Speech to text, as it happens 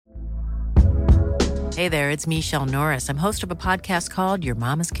Hey there, it's Michelle Norris. I'm host of a podcast called Your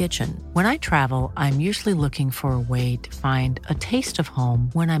Mama's Kitchen. When I travel, I'm usually looking for a way to find a taste of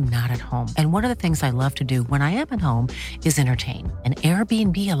home when I'm not at home. And one of the things I love to do when I am at home is entertain. And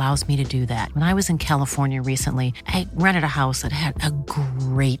Airbnb allows me to do that. When I was in California recently, I rented a house that had a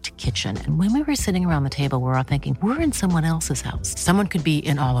great kitchen. And when we were sitting around the table, we were all thinking, we're in someone else's house. Someone could be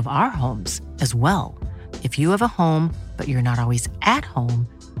in all of our homes as well. If you have a home, but you're not always at home,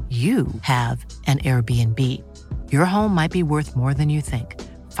 you have an Airbnb. Your home might be worth more than you think.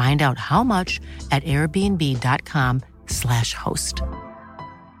 Find out how much at airbnb.com/host.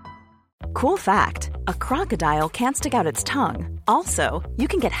 Cool fact, a crocodile can't stick out its tongue. Also, you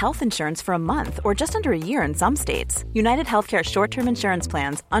can get health insurance for a month or just under a year in some states. United Healthcare short-term insurance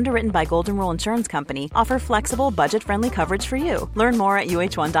plans, underwritten by Golden Rule Insurance Company, offer flexible, budget-friendly coverage for you. Learn more at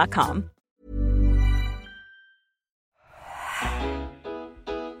uh1.com.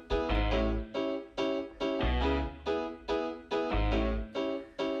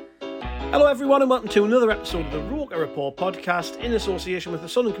 Hello everyone and welcome to another episode of the Roker Report podcast in association with the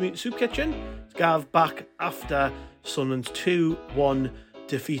Sunderland Community Soup Kitchen. It's Gav back after Sunderland's 2-1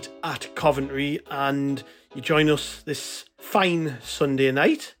 defeat at Coventry, and you join us this fine Sunday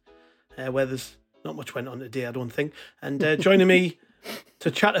night where there's not much went on today, I don't think, and joining me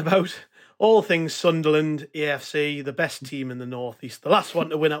to chat about all things Sunderland AFC, the best team in the North East, the last one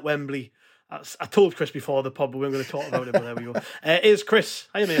to win at Wembley. I told Chris before the pod, but we weren't going to talk about it, but there we go. Here's Chris.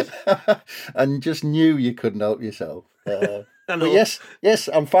 Hiya, mate. And just knew you couldn't help yourself. But yes,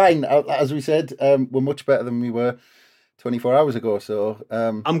 I'm fine. As we said, we're much better than we were 24 hours ago. So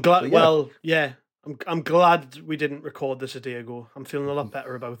I'm glad. So, yeah. Well, yeah, I'm glad we didn't record this a day ago. I'm feeling a lot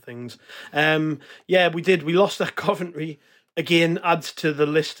better about things. Yeah, we did. We lost at Coventry. Again, adds to the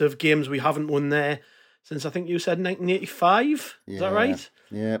list of games we haven't won there since, I think you said 1985. Is that right?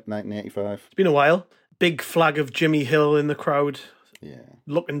 Yeah, 1985. It's been a while. Big flag of Jimmy Hill in the crowd. Yeah.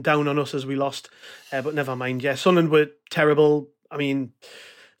 Looking down on us as we lost. But never mind. Yeah, Sunderland were terrible. I mean,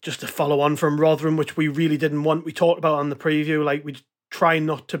 just to follow on from Rotherham, which we really didn't want. We talked about on the preview, like we try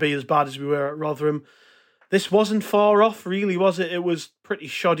not to be as bad as we were at Rotherham. This wasn't far off, really, was it? It was pretty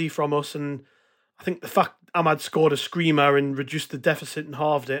shoddy from us. And I think the fact Ahmad scored a screamer and reduced the deficit and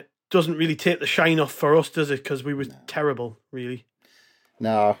halved it doesn't really take the shine off for us, does it? Because we were terrible, really.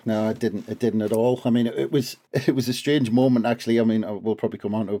 No, it didn't. It didn't at all. I mean, it was a strange moment, actually. I mean, we'll probably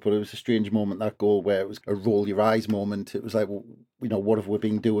come on to it, but it was a strange moment, that goal, where it was a roll your eyes moment. It was like, well, what have we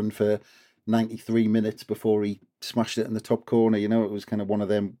been doing for 93 minutes before he smashed it in the top corner? It was kind of one of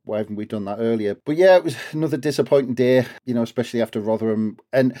them, why haven't we done that earlier? But yeah, it was another disappointing day, especially after Rotherham.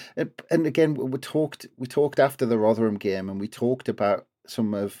 And again, we talked after the Rotherham game, and we talked about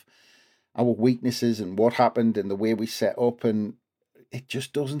some of our weaknesses and what happened and the way we set up, and it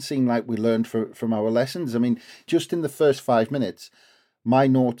just doesn't seem like we learned from our lessons. I mean, just in the first 5 minutes, my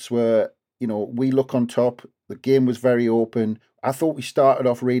notes were, we look on top. The game was very open. I thought we started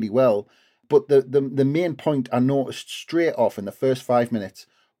off really well. But the main point I noticed straight off in the first 5 minutes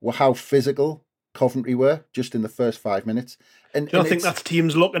were how physical Coventry were just in the first 5 minutes. And do you think that's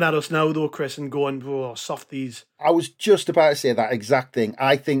teams looking at us now, though, Chris, and going, oh, softies? I was just about to say that exact thing.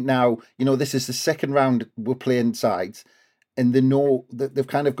 I think now, this is the second round we're playing sides, and they know that they've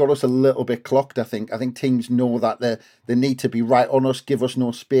kind of got us a little bit clocked, I think. I think teams know that they need to be right on us, give us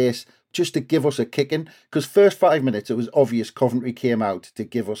no space, just to give us a kicking. Because first 5 minutes, it was obvious Coventry came out to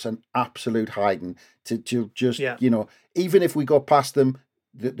give us an absolute hiding, to just, even if we got past them,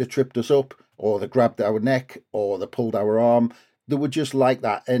 they tripped us up, or they grabbed our neck, or they pulled our arm. They were just like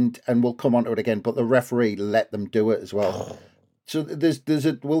that, and we'll come on to it again, but the referee let them do it as well. So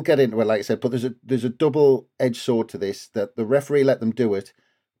we'll get into it, like I said, but there's a double-edged sword to this, that the referee let them do it,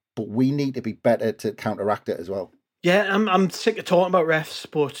 but we need to be better to counteract it as well. Yeah, I'm sick of talking about refs,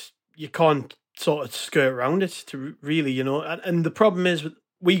 but you can't sort of skirt around it to really, and the problem is,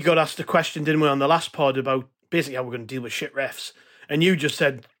 we got asked a question, didn't we, on the last pod about basically how we're going to deal with shit refs, and you just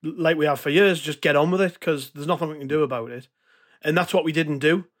said, like we have for years, just get on with it, because there's nothing we can do about it. And that's what we didn't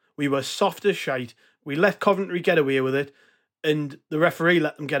do. We were soft as shite. We let Coventry get away with it, and the referee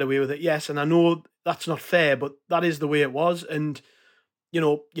let them get away with it. Yes, and I know that's not fair, but that is the way it was. And,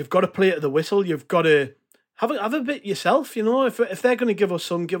 you've got to play to the whistle. You've got to have a bit yourself, If they're going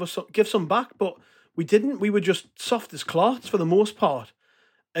to give some back. But we didn't. We were just soft as clots for the most part.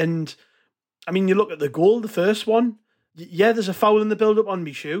 And, I mean, you look at the goal, the first one. Yeah, there's a foul in the build-up on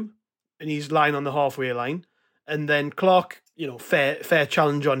Michoud, and he's lying on the halfway line. And then Clark, fair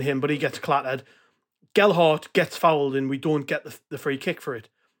challenge on him, but he gets clattered. Gelhardt gets fouled, and we don't get the free kick for it.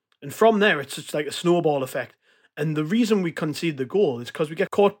 And from there, it's just like a snowball effect. And the reason we concede the goal is because we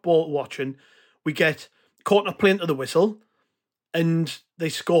get caught ball watching. we get caught not playing to the whistle, and they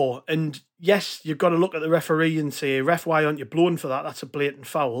score. And yes, you've got to look at the referee and say, ref, why aren't you blowing for that? That's a blatant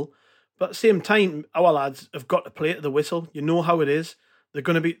foul. But at the same time, our lads have got to play to the whistle. You know how it is. They're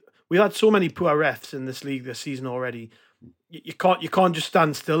going to be. We've had so many poor refs in this league this season already. You can't just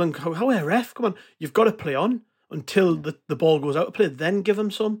stand still and go, "How ref? Come on!" You've got to play on until the ball goes out of play. Then give them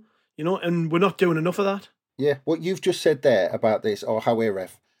some, And we're not doing enough of that. Yeah, what you've just said there about this, or how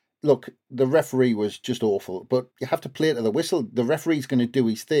ref. Look, the referee was just awful, but you have to play to the whistle. The referee's going to do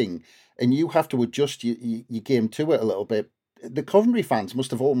his thing, and you have to adjust your game to it a little bit. The Coventry fans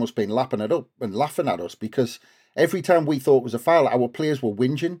must have almost been lapping it up and laughing at us, because every time we thought it was a foul, our players were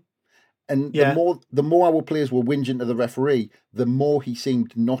whinging. And the more our players were whinging to the referee, the more he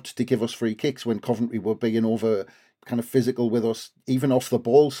seemed not to give us free kicks when Coventry were being over kind of physical with us, even off the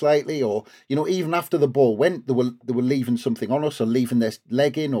ball slightly, or even after the ball went, they were leaving something on us, or leaving their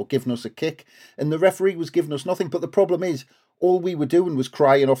leg in, or giving us a kick, and the referee was giving us nothing. But the problem is, all we were doing was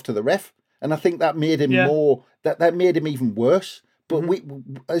crying off to the ref, and I think that made him more. That made him even worse. But we,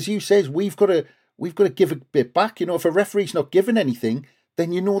 as you says, we've got to give a bit back. If a referee's not giving anything,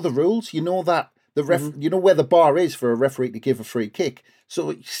 then you know the rules. You know that the ref, you know where the bar is for a referee to give a free kick.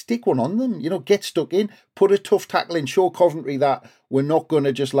 So stick one on them. Get stuck in, put a tough tackle in, show Coventry that we're not going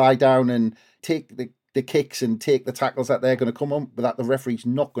to just lie down and take the kicks and take the tackles that they're going to come on, but that the referee's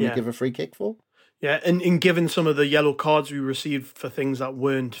not going to give a free kick for. Yeah, and in given some of the yellow cards we received for things that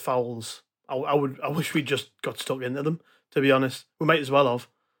weren't fouls, I wish we just got stuck into them. To be honest, we might as well have.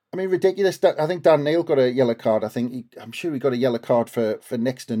 I mean, ridiculous. I think Dan Neil got a yellow card. I'm sure he got a yellow card for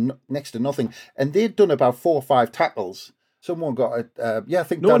next to nothing. And they'd done about 4 or 5 tackles. Someone got I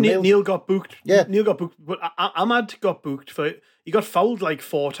think no. Dan Neil got booked. Yeah, Neil got booked. But Ahmad got booked he got fouled like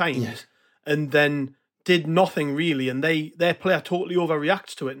 4 times, and then did nothing really. And their player totally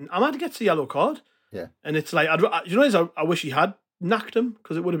overreacts to it. And Ahmad gets a yellow card. Yeah, and it's like I wish he had knocked him,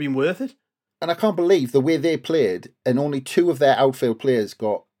 because it would have been worth it. And I can't believe the way they played, and only 2 of their outfield players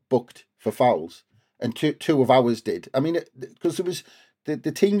got booked for fouls, and two of ours did. I mean, because it was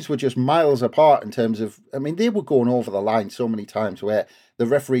the teams were just miles apart in terms of. I mean, they were going over the line so many times where the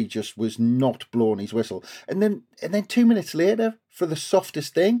referee just was not blowing his whistle, and then 2 minutes later, for the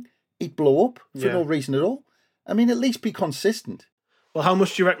softest thing, he'd blow up for no reason at all. I mean, at least be consistent. Well, how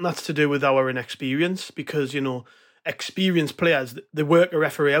much do you reckon that's to do with our inexperience? Because experienced players, they work a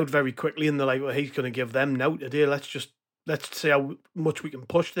referee out very quickly, and they're like, well, he's going to give them now today. Let's see how much we can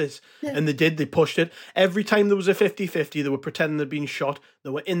push this. Yeah. And they did. They pushed it. Every time there was a 50-50, they were pretending they'd been shot. They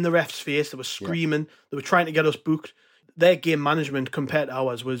were in the ref's face. They were screaming. Yeah. They were trying to get us booked. Their game management compared to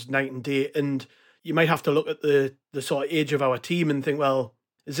ours was night and day. And you might have to look at the sort of age of our team and think, well,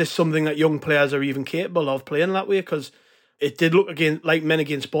 is this something that young players are even capable of playing that way? Because it did look like men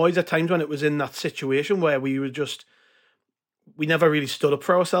against boys at times when it was in that situation where we never really stood up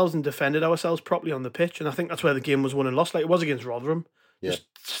for ourselves and defended ourselves properly on the pitch. And I think that's where the game was won and lost. Like it was against Rotherham. Just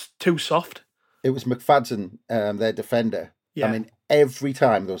too soft. It was McFadden, their defender. Yeah. I mean, every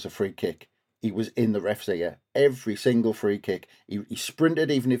time there was a free kick, he was in the ref's ear. Every single free kick. He sprinted,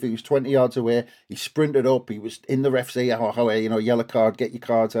 even if he was 20 yards away. He sprinted up. He was in the ref's ear. Yellow card, get your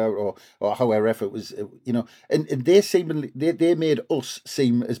cards out, or however it was, And they made us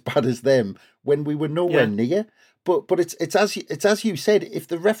seem as bad as them when we were nowhere near. But it's as you said, if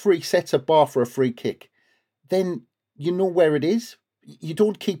the referee sets a bar for a free kick, then you know where it is. You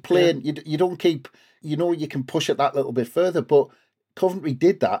don't keep playing. Yeah. You don't keep. You can push it that little bit further. But Coventry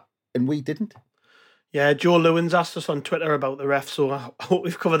did that, and we didn't. Yeah, Joe Lewins asked us on Twitter about the ref, so I hope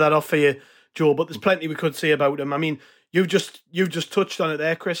we've covered that off for you, Joe. But there's plenty we could say about him. I mean, you've just touched on it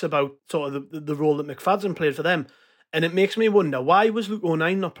there, Chris, about sort of the role that McFadden played for them, and it makes me wonder, why was Luke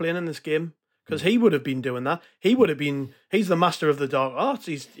O'Nien not playing in this game? Because he would have been doing that. He's the master of the dark arts.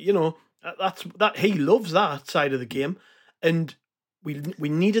 He loves that side of the game. And we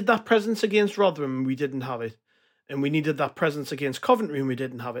needed that presence against Rotherham and we didn't have it. And we needed that presence against Coventry and we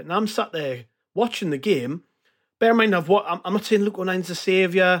didn't have it. And I'm sat there watching the game. Bear in mind, I'm not saying Luke O'Nien's the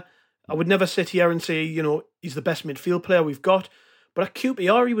saviour. I would never sit here and say, he's the best midfield player we've got. But at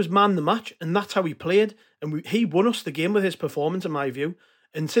QPR, he was man the match and that's how he played. And he won us the game with his performance, in my view.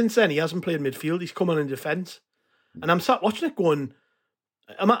 And since then, he hasn't played midfield. He's come on in defence. And I'm sat watching it going,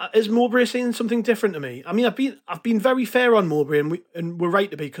 is Mowbray saying something different to me? I mean, I've been very fair on Mowbray, and we're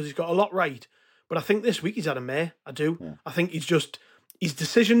right to be, because he's got a lot right. But I think this week he's had a mare. I do. Yeah. I think his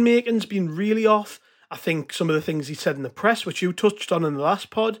decision-making's been really off. I think some of the things he said in the press, which you touched on in the last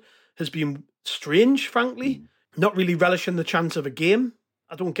pod, has been strange, frankly. Not really relishing the chance of a game.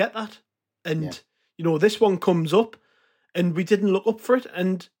 I don't get that. And, this one comes up, and we didn't look up for it.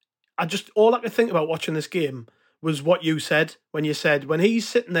 And all I could think about watching this game was what you said when he's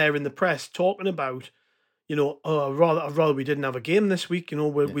sitting there in the press talking about, I'd rather we didn't have a game this week. We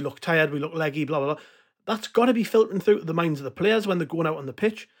look tired, we look leggy, blah blah blah. That's got to be filtering through to the minds of the players when they're going out on the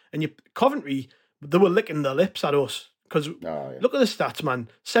pitch. And Coventry, they were licking their lips at us because look at the stats, man.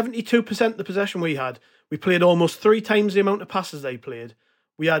 72% of the possession we had. We played almost 3 times the amount of passes they played.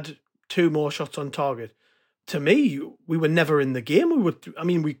 We had 2 more shots on target. To me, we were never in the game.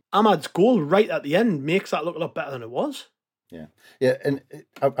 Ahmad's goal right at the end makes that look a lot better than it was. Yeah, and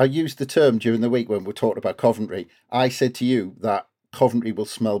I used the term during the week when we talked about Coventry. I said to you that Coventry will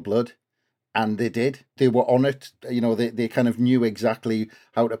smell blood. And they did. They were on it. They kind of knew exactly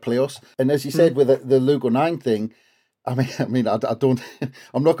how to play us. And as you said with the Luke O'Nien thing, I don't.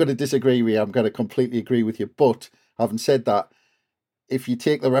 I'm not going to disagree with you. I'm going to completely agree with you. But having said that, if you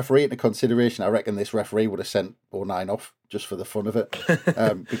take the referee into consideration, I reckon this referee would have sent O'Nien off just for the fun of it,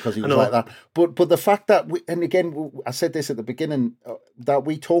 because he was like that. But the fact that and again, I said this at the beginning, that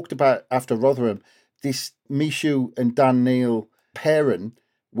we talked about after Rotherham, this Michoud and Dan Neil pairing.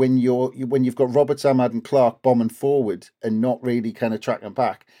 When you've got Roberts, Ahmad and Clark bombing forward and not really kind of tracking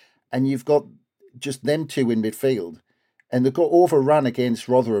back, and you've got just them 2 in midfield, and they got overrun against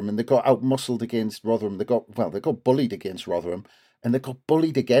Rotherham, and they got outmuscled against Rotherham. They got bullied against Rotherham, and they got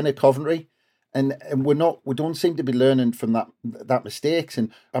bullied again at Coventry, and we don't seem to be learning from that mistakes.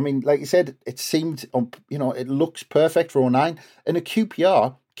 And I mean, like you said, it seemed it looks perfect for O'Nien, and a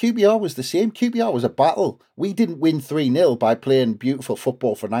QPR was the same. QPR was a battle. We didn't win 3-0 by playing beautiful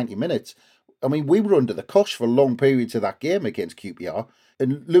football for 90 minutes. I mean, we were under the cosh for long periods of that game against QPR.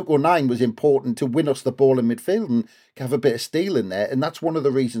 And Luke O'Nien was important to win us the ball in midfield and have a bit of steel in there. And that's one of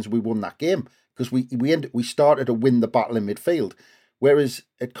the reasons we won that game, because we started to win the battle in midfield. Whereas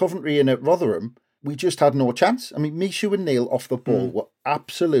at Coventry and at Rotherham, we just had no chance. I mean, Michoud and Neil off the ball were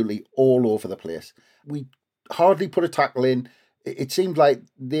absolutely all over the place. We hardly put a tackle in. It seemed like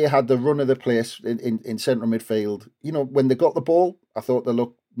they had the run of the place in central midfield. When they got the ball, I thought they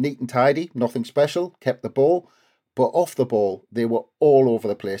looked neat and tidy, nothing special, kept the ball. But off the ball, they were all over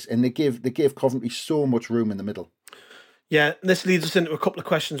the place, and they gave Coventry so much room in the middle. Yeah, this leads us into a couple of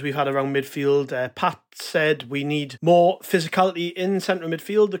questions we've had around midfield. Pat said we need more physicality in central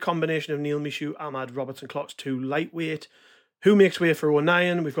midfield. The combination of Neil, Michoud, Ahmad, Roberts and Clark's too lightweight. Who makes way for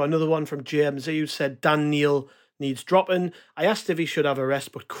O'Nien? We've got another one from JMZ who said Dan Neil needs dropping. I asked if he should have a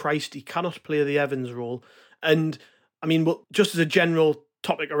rest, but Christ, he cannot play the Evans role. And I mean, well, just as a general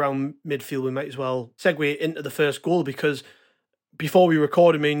topic around midfield, we might as well segue into the first goal, because before we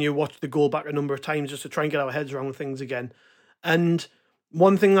recorded, me and you watched the goal back a number of times just to try and get our heads around things again. And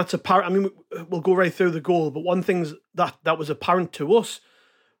one thing that's apparent, I mean, we'll go right through the goal, but one thing that was apparent to us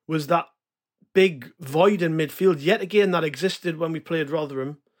was that big void in midfield, yet again, that existed when we played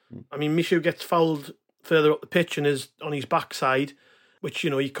Rotherham. I mean, Michoud gets fouled further up the pitch and is on his backside, which,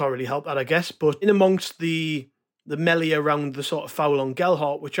 you can't really help that, I guess. But in amongst the melee around the sort of foul on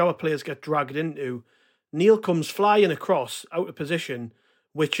Gelhardt, which our players get dragged into, Neil comes flying across out of position,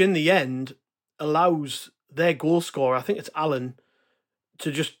 which in the end allows their goal scorer, I think it's Allen,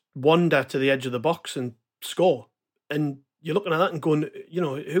 to just wander to the edge of the box and score. And you're looking at that and going,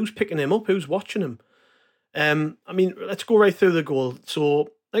 who's picking him up? Who's watching him? I mean, let's go right through the goal. So,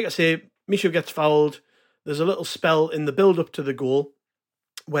 like I say, Michoud gets fouled. There's a little spell in the build-up to the goal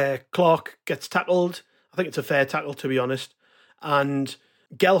where Clark gets tackled. I think it's a fair tackle, to be honest. And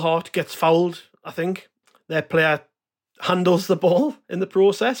Gelhardt gets fouled, I think. Their player handles the ball in the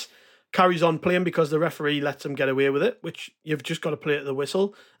process, carries on playing because the referee lets him get away with it, which you've just got to play at the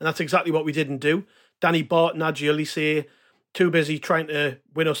whistle. And that's exactly what we didn't do. Danny Barton, Adji Olise, too busy trying to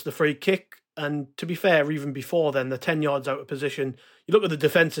win us the free kick. And to be fair, even before then, they're 10 yards out of position. You look at the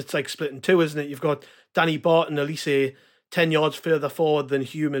defence, it's like split in two, isn't it? You've got Danny Barton, Olise 10 yards further forward than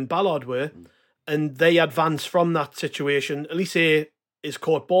Hume and Ballard were. And they advance from that situation. Olise is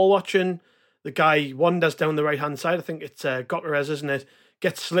caught ball watching. The guy wanders down the right-hand side. I think it's Gutierrez, isn't it?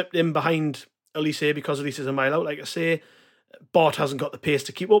 Gets slipped in behind Olise because Elise's a mile out, like I say. Bart hasn't got the pace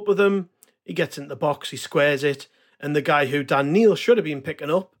to keep up with him. He gets into the box, he squares it. And the guy who Dan Neil should have been picking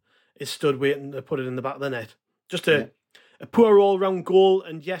up is stood waiting to put it in the back of the net. Just a poor all-round goal.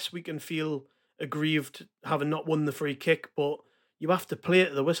 And yes, we can feel aggrieved having not won the free kick, but you have to play it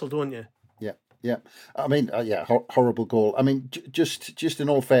at the whistle, don't you? Yeah. I mean, horrible goal. I mean, just in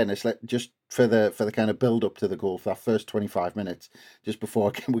all fairness, just for the kind of build up to the goal, for that first 25 minutes, just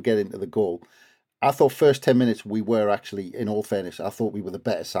before we get into the goal, I thought first 10 minutes we were actually, in all fairness, I thought we were the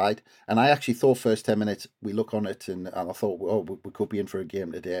better side. And I actually thought first 10 minutes, we look on it and I thought, we could be in for a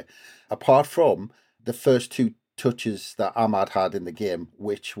game today. Apart from the first two touches that Ahmad had in the game,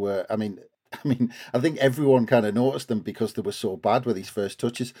 which were, I think everyone kind of noticed them because they were so bad with these first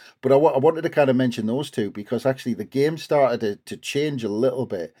touches. But I wanted to kind of mention those two because actually the game started to change a little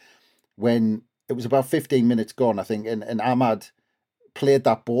bit when it was about 15 minutes gone, I think, and Ahmad played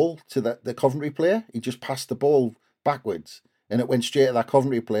that ball to the Coventry player. He just passed the ball backwards and it went straight to that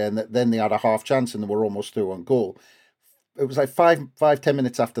Coventry player, and then they had a half chance and they were almost through on goal. It was like 10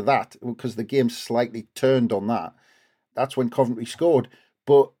 minutes after that, because the game slightly turned on that. That's when Coventry scored.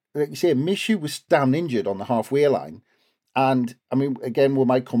 But like you say, Mishu was down injured on the halfway line. And I mean, again, we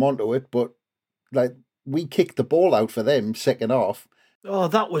might come on to it, but like we kicked the ball out for them second half. Oh,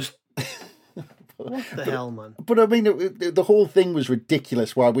 that was... What the hell, man? But I mean, the whole thing was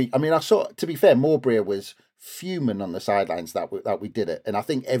ridiculous. I saw, to be fair, Mowbray was fuming on the sidelines that we did it. And I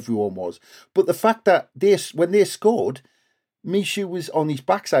think everyone was. But the fact that when they scored, Mishu was on his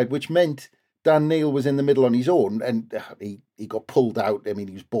backside, which meant Dan Neil was in the middle on his own, and he got pulled out. I mean,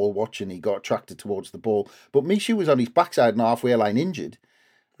 he was ball watching, he got attracted towards the ball. But Mishu was on his backside and halfway line injured.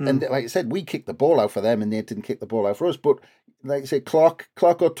 And like I said, we kicked the ball out for them and they didn't kick the ball out for us. But like I said, Clark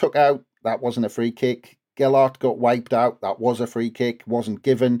got took out. That wasn't a free kick. Gellert got wiped out. That was a free kick, wasn't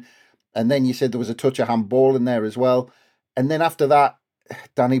given. And then you said there was a touch of handball in there as well. And then after that,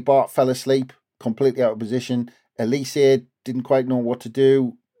 Danny Bart fell asleep, completely out of position. Elise didn't quite know what to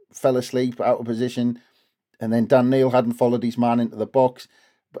do, fell asleep, out of position. And then Dan Neil hadn't followed his man into the box.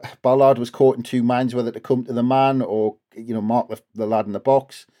 Ballard was caught in two minds whether to come to the man or, mark the lad in the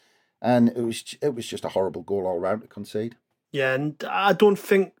box. And it was just a horrible goal all round to concede. Yeah, and I don't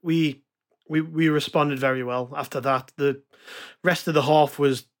think we responded very well after that. The rest of the half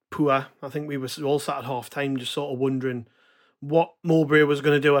was poor. I think we were all sat at half time just sort of wondering what Mowbray was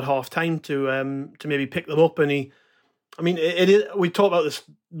going to do at half time to maybe pick them up. And it is, we talk about this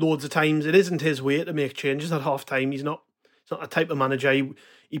loads of times, it isn't his way to make changes at half time. He's not a type of manager.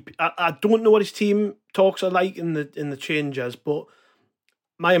 I don't know what his team talks are like in the changes, but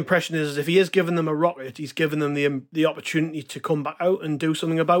my impression is if he is giving them a rocket, he's giving them the opportunity to come back out and do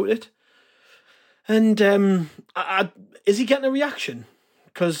something about it. And is he getting a reaction?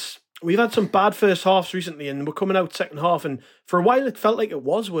 Because we've had some bad first halves recently and we're coming out second half, and for a while it felt like it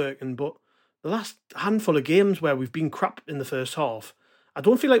was working, but the last handful of games where we've been crap in the first half, I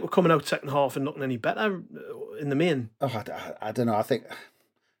don't feel like we're coming out second half and looking any better in the main. Oh, I don't know. I think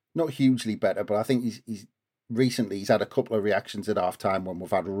not hugely better, but I think he's recently he's had a couple of reactions at half time when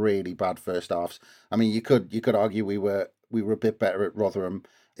we've had really bad first halves. I mean, you could argue we were a bit better at Rotherham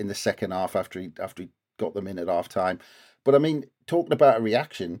in the second half after he got them in at half time. But I mean, talking about a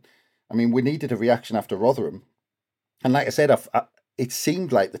reaction, I mean, we needed a reaction after Rotherham, and like I said, it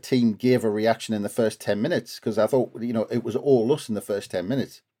seemed like the team gave a reaction in the first 10 minutes because I thought it was all us in the first 10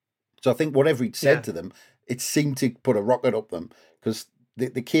 minutes. So I think whatever he'd said to them, it seemed to put a rocket up them because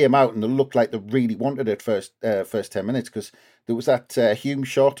they came out and they looked like they really wanted it first 10 minutes because there was that Hume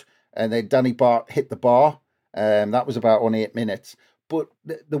shot and then Danny Bart hit the bar. That was about on 8 minutes. But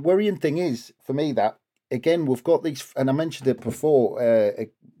the worrying thing is, for me, that, again, we've got these, and I mentioned it before, I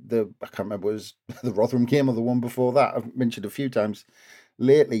can't remember, it was the Rotherham game or the one before that. I've mentioned a few times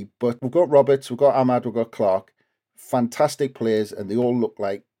lately, but we've got Roberts, we've got Ahmad, we've got Clark, fantastic players, and they all look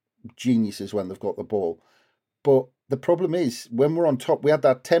like geniuses when they've got the ball. But the problem is, when we're on top, we had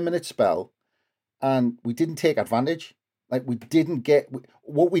that 10-minute spell, and we didn't take advantage. Like, we didn't get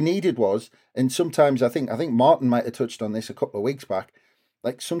what we needed was, and sometimes I think Martin might have touched on this a couple of weeks back.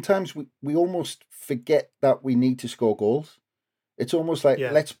 Like, sometimes we almost forget that we need to score goals. It's almost like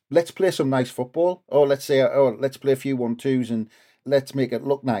let's play some nice football, or let's play a few 1-2s and let's make it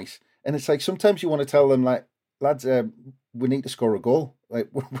look nice. And it's like sometimes you want to tell them, like, lads, we need to score a goal. Like,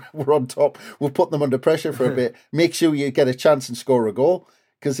 we're on top, we'll put them under pressure for a bit. Make sure you get a chance and score a goal,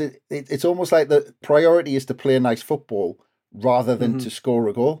 because it's almost like the priority is to play nice football rather than to score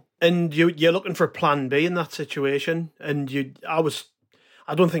a goal. And you're looking for a plan B in that situation, and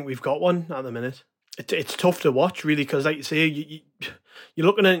I don't think we've got one at the minute. It's tough to watch, really, because, like you say, you're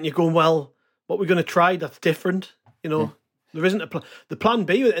looking at it and you're going, well, what we're going to try that's different. There isn't a plan. The plan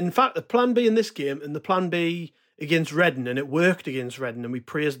B, in fact, the plan B in this game and the plan B against Reading, and it worked against Reading, and we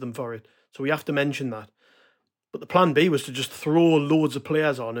praised them for it. So we have to mention that. But the plan B was to just throw loads of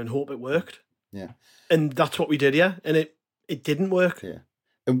players on and hope it worked. Yeah. And that's what we did, and it didn't work. Yeah.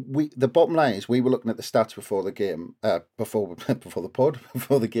 And the bottom line is, we were looking at the stats before the game, before the pod.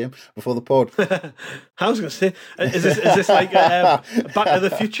 I was going to say, is this like a Back to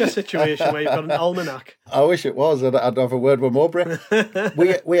the Future situation where you've got an almanac? I wish it was. I'd have a word with Mowbray.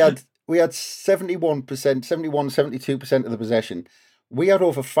 we had 71%, 72% of the possession. We had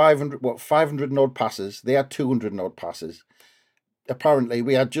over 500 and odd passes. They had 200 and odd passes. Apparently,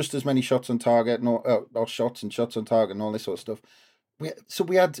 we had just as many shots on target, or shots on target and all this sort of stuff.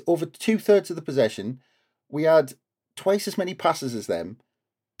 We had over 2/3 of the possession. We had twice as many passes as them,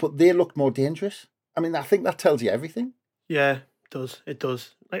 but they looked more dangerous. I mean, I think that tells you everything. Yeah, it does. It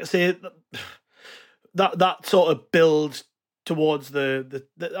does. Like I say, that sort of builds towards the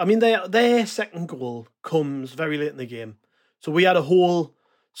I mean, their second goal comes very late in the game. So we had a whole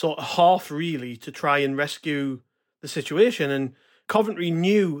sort of half really to try and rescue the situation, and Coventry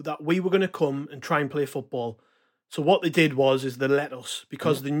knew that we were going to come and try and play football. So what they did is they let us,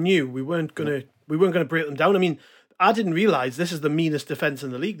 because they knew we weren't going to break them down. I mean, I didn't realise this is the meanest defence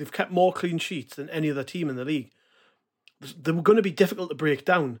in the league. They've kept more clean sheets than any other team in the league. They were going to be difficult to break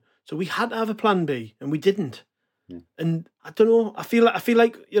down. So we had to have a plan B, and we didn't. Yeah. And I don't know. I feel like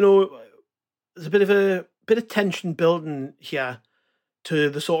there's a bit of tension building here to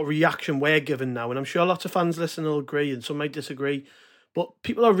the sort of reaction we're given now. And I'm sure lots of fans listening will agree, and some might disagree. But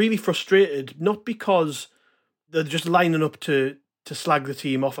people are really frustrated, not because they're just lining up to slag the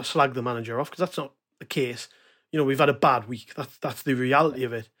team off or slag the manager off, because that's not the case. We've had a bad week. That's the reality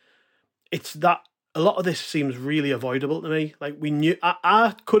of it. It's that a lot of this seems really avoidable to me. Like, we knew,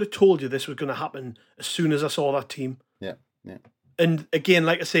 I could have told you this was going to happen as soon as I saw that team. Yeah. And again,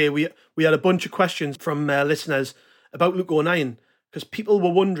 like I say, we had a bunch of questions from listeners about Luke O'Nien, because people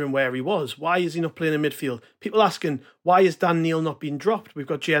were wondering where he was. Why is he not playing in midfield? People asking, why is Dan Neil not being dropped? We've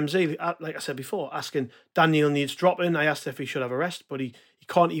got JMZ, like I said before, asking, Dan Neil needs dropping. I asked if he should have a rest, but he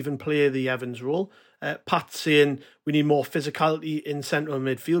can't even play the Evans role. Pat saying we need more physicality in central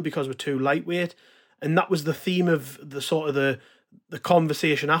midfield because we're too lightweight. And that was the theme of the sort of the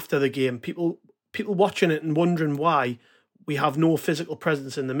conversation after the game. People watching it and wondering why we have no physical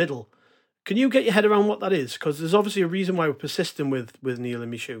presence in the middle. Can you get your head around what that is? Because there's obviously a reason why we're persisting with Neil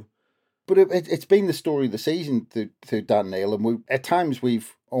and Michoud. But it's been the story of the season through Dan Neil, and at times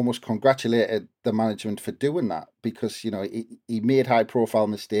we've almost congratulated the management for doing that, because he made high profile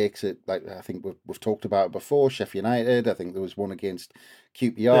mistakes at, like, I think we've talked about it before, Sheffield United. I think there was one against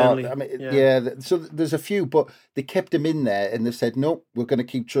QPR. Burnley. I mean, yeah. So there's a few, but they kept him in there, and they've said, no, we're going to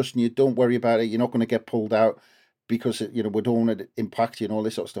keep trusting you. Don't worry about it. You're not going to get pulled out because we don't want to impact you and all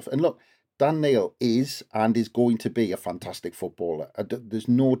this sort of stuff. And look, Dan Neil is and is going to be a fantastic footballer. There's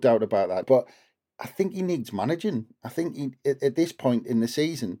no doubt about that. But I think he needs managing. I think at this point in the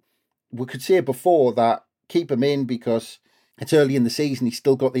season, we could say before that keep him in because it's early in the season. He's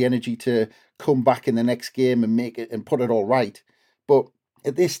still got the energy to come back in the next game and make it and put it all right. But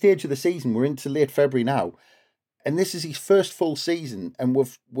at this stage of the season, we're into late February now, and this is his first full season, and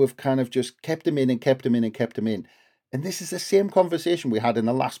we've kind of just kept him in and kept him in and kept him in. And this is the same conversation we had in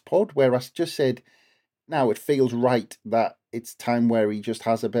the last pod, where I just said, now it feels right that it's time where he just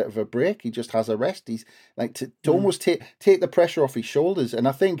has a bit of a break. He just has a rest. He's like to almost take the pressure off his shoulders. And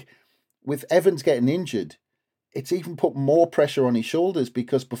I think with Evans getting injured, it's even put more pressure on his shoulders,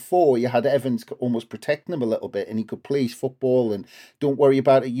 because before you had Evans almost protecting him a little bit and he could play his football and don't worry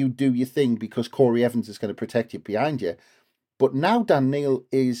about it. You do your thing because Corey Evans is going to protect you behind you. But now Dan Neil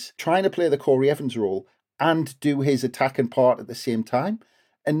is trying to play the Corey Evans role and do his attacking part at the same time.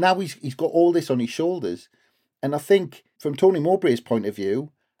 And now he's got all this on his shoulders. And I think from Tony Mowbray's point of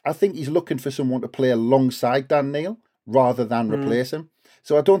view, I think he's looking for someone to play alongside Dan Neil rather than replace him.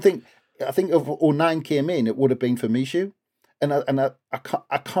 So I think if O'Nien came in, it would have been for Michoud. And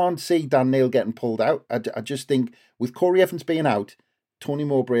I can't see Dan Neil getting pulled out. I just think with Corey Evans being out, Tony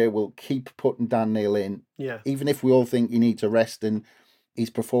Mowbray will keep putting Dan Neil in. Yeah. Even if we all think he needs a rest and his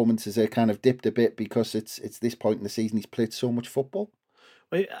performances are kind of dipped a bit because it's this point in the season he's played so much football.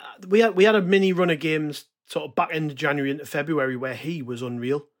 We had a mini run of games sort of back end of January into February where he was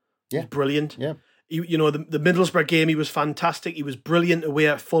unreal. Yeah. He was brilliant. Yeah. The Middlesbrough game, he was fantastic. He was brilliant away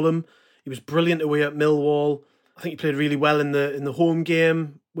at Fulham. He was brilliant away at Millwall. I think he played really well in the home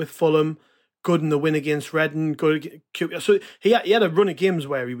game with Fulham. Good in the win against Reading. Good. So he had a run of games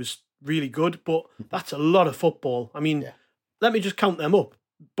where he was really good, but that's a lot of football. I mean, Let me just count them up.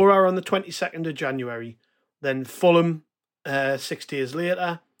 Borough on the 22nd of January, then Fulham 6 days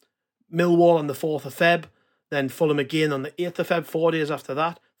later, Millwall on the 4th of Feb, then Fulham again on the 8th of Feb, 4 days after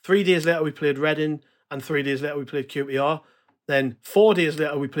that. 3 days later we played Reading, and 3 days later we played QPR. Then 4 days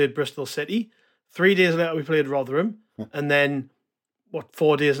later we played Bristol City. 3 days later we played Rotherham. And then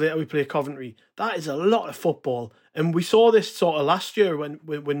 4 days later we played Coventry. That is a lot of football. And we saw this sort of last year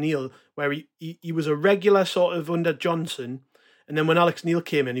when Neil, where he was a regular sort of under Johnson. And then when Alex Neil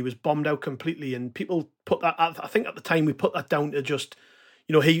came in, he was bombed out completely. And people put that, I think at the time we put that down to just,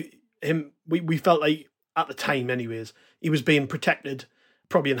 we felt like at the time anyways, he was being protected.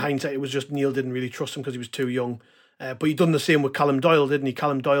 Probably in hindsight, it was just Neil didn't really trust him because he was too young. But he done the same with Callum Doyle, didn't he?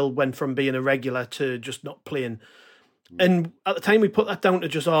 Callum Doyle went from being a regular to just not playing. And at the time, we put that down to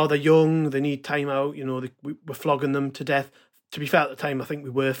just, they're young, they need time out, we're flogging them to death. To be fair, at the time, I think we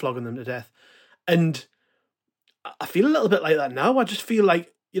were flogging them to death. And I feel a little bit like that now. I just feel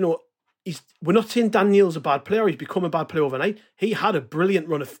like, we're not saying Dan Neil's a bad player. He's become a bad player overnight. He had a brilliant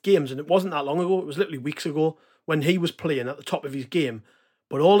run of games, and it wasn't that long ago. It was literally weeks ago when he was playing at the top of his game.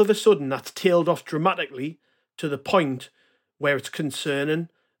 But all of a sudden, that's tailed off dramatically to the point where it's concerning.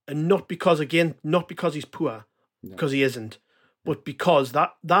 And not because he's poor, because he isn't, but because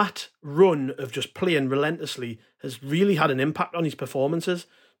that run of just playing relentlessly has really had an impact on his performances,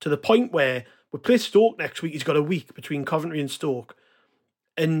 to the point where we play Stoke next week. He's got a week between Coventry and Stoke,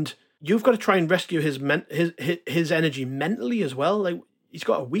 and you've got to try and rescue his energy mentally as well. Like, he's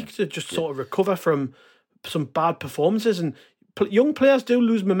got a week to just sort of recover from some bad performances. And young players do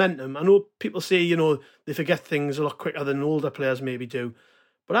lose momentum. I know people say, they forget things a lot quicker than older players maybe do,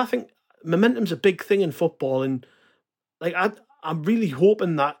 but I think momentum's a big thing in football. And like, I'm really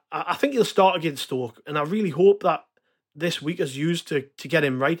hoping that, I think he'll start against Stoke, and I really hope that this week is used to get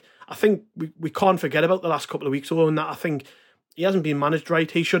him right. I think we can't forget about the last couple of weeks, though, and that I think he hasn't been managed right.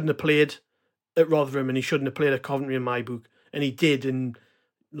 He shouldn't have played at Rotherham, and he shouldn't have played at Coventry in my book, and he did. And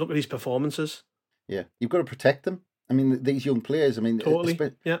look at his performances. Yeah, you've got to protect them. I mean, these young players. I mean,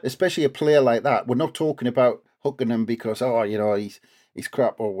 totally. Especially a player like that. We're not talking about hooking him because he's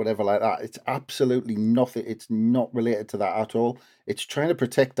crap or whatever like that. It's absolutely nothing. It's not related to that at all. It's trying to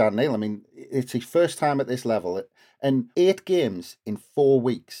protect Dan Neil. I mean, it's his first time at this level, and 8 games in 4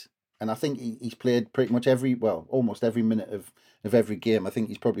 weeks. And I think he's played pretty much almost every minute of every game. I think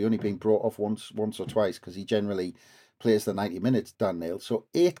he's probably only been brought off once or twice, because he generally plays the 90 minutes, Dan Neil. So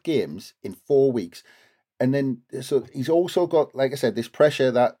 8 games in 4 weeks. And then, so he's also got, like I said, this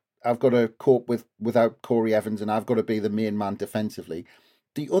pressure that I've got to cope with without Corey Evans, and I've got to be the main man defensively.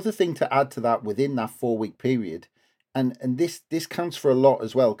 The other thing to add to that within that 4-week period, and this counts for a lot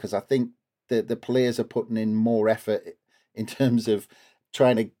as well, because I think the players are putting in more effort in terms of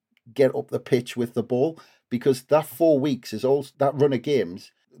trying to get up the pitch with the ball, because that 4 weeks is also that run of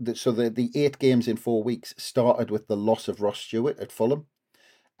games. So the 8 games in 4 weeks started with the loss of Ross Stewart at Fulham.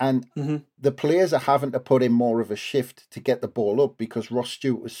 And the players are having to put in more of a shift to get the ball up, because Ross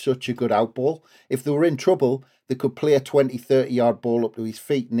Stewart was such a good out ball. If they were in trouble, they could play a 20, 30-yard ball up to his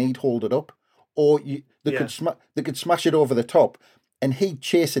feet and he'd hold it up. Or they could smash it over the top and he'd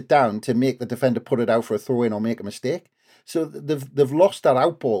chase it down to make the defender put it out for a throw-in or make a mistake. So they've lost that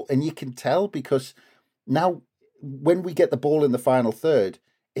out ball, and you can tell, because now when we get the ball in the final third,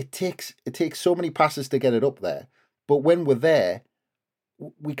 it takes so many passes to get it up there. But when we're there,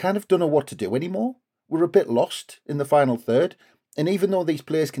 we kind of don't know what to do anymore. We're a bit lost in the final third. And even though these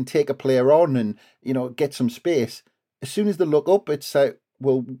players can take a player on and, get some space, as soon as they look up, it's like,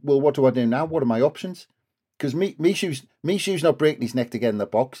 well, what do I do now? What are my options? Because Mishu's not breaking his neck to get in the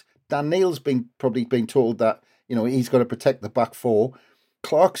box. Dan Neil's probably been told that, he's got to protect the back four.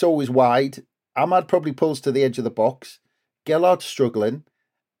 Clark's always wide. Ahmad probably pulls to the edge of the box. Gellard's struggling.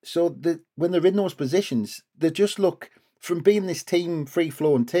 So when they're in those positions, they just look, from being this team,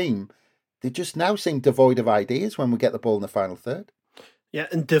 free-flowing team, they just now seem devoid of ideas when we get the ball in the final third. Yeah,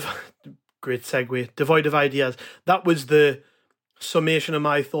 and great segue. Devoid of ideas. That was the summation of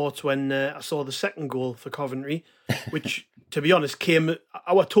my thoughts when I saw the second goal for Coventry, which, to be honest, came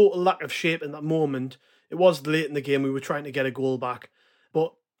our total lack of shape in that moment. It was late in the game. We were trying to get a goal back.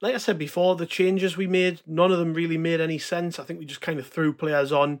 But like I said before, the changes we made, none of them really made any sense. I think we just kind of threw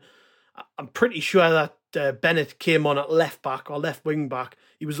players on. I'm pretty sure that Bennett came on at left back or left wing back.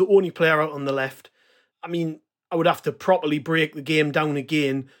 He was the only player out on the left. I mean, I would have to properly break the game down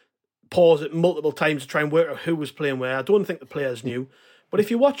again, pause it multiple times to try and work out who was playing where. I don't think the players knew. But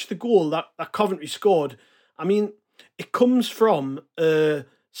if you watch the goal that Coventry scored, I mean, it comes from a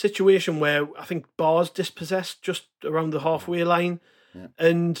situation where I think Barr's dispossessed just around the halfway line. Yeah.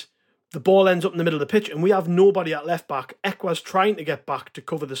 And the ball ends up in the middle of the pitch and we have nobody at left back. Ekwa's trying to get back to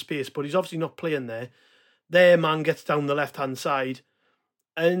cover the space, but he's obviously not playing there. Their man gets down the left-hand side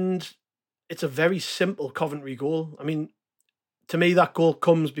and it's a very simple Coventry goal. I mean, to me, that goal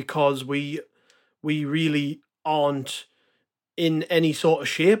comes because we really aren't in any sort of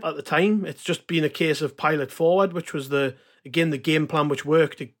shape at the time. It's just been a case of pile it forward, which was the game plan which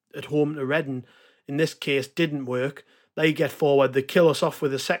worked at home to Reading. In this case, didn't work. They get forward, they kill us off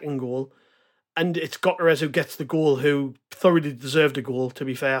with a second goal, and it's Gutierrez who gets the goal, who thoroughly deserved a goal, to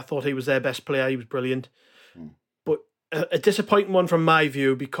be fair. I thought he was their best player, he was brilliant. But a disappointing one from my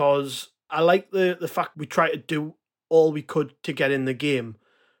view, because I like the fact we try to do all we could to get in the game.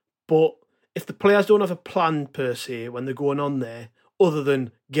 But if the players don't have a plan per se when they're going on there, other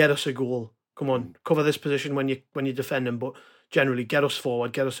than get us a goal, come on, cover this position when you're defending, but generally get us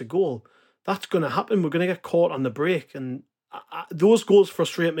forward, get us a goal, that's going to happen. We're going to get caught on the break. And those goals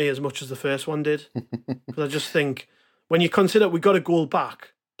frustrate me as much as the first one did. Because I just think when you consider we got a goal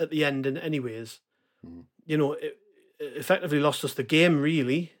back at the end and anyways, it effectively lost us the game,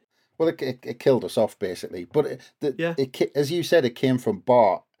 really. Well, it killed us off, basically. But it, as you said, it came from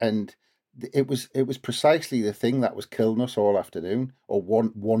Bart, and it was precisely the thing that was killing us all afternoon, or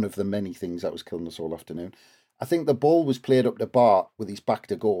one of the many things that was killing us all afternoon. I think the ball was played up to Bart with his back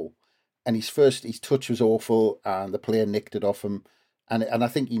to goal, and his touch was awful, and the player nicked it off him. And I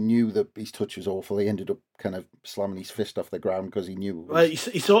think he knew that his touch was awful. He ended up kind of slamming his fist off the ground because he knew. Well, he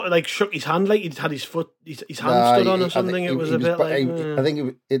sort of like shook his hand like he'd had his hand stood on or something. It was a bit like. I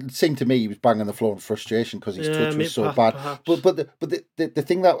think it seemed to me he was banging the floor in frustration because his touch was so bad. Perhaps. But the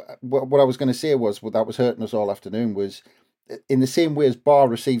thing that what I was going to say was that was hurting us all afternoon was in the same way as Barr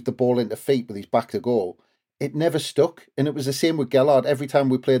received the ball into feet with his back to goal, it never stuck, and it was the same with Gellard. Every time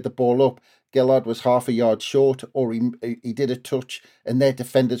we played the ball up, Gellard was half a yard short, or he did a touch, and their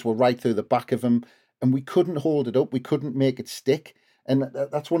defenders were right through the back of him, and we couldn't hold it up. We couldn't make it stick, and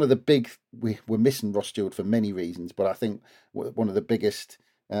that's one of the big. We're missing Ross Stewart for many reasons, but I think one of the biggest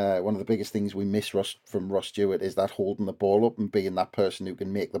things we miss from Ross Stewart is that holding the ball up and being that person who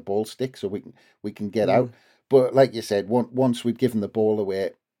can make the ball stick, so we can get out. But like you said, once we'd given the ball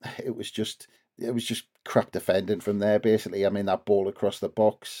away, it was just crap defending from there, basically. I mean, that ball across the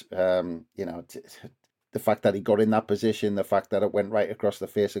box, the fact that he got in that position, the fact that it went right across the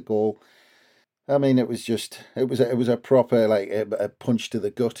face of goal. I mean, it was a proper, like, a punch to the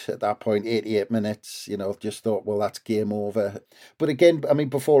gut at that point, 88 minutes, just thought, well, that's game over. But again, I mean,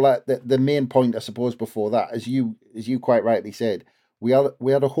 before that, the main point, I suppose, before that, as you quite rightly said, we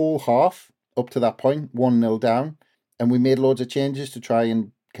had a whole half up to that point, 1-0 down, and we made loads of changes to try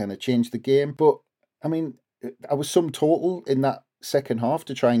and kind of change the game. But I mean, I was sum total in that second half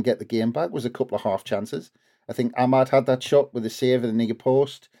to try and get the game back was a couple of half chances. I think Ahmad had that shot with a save at the near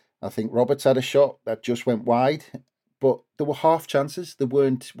post. I think Roberts had a shot that just went wide. But there were half chances. There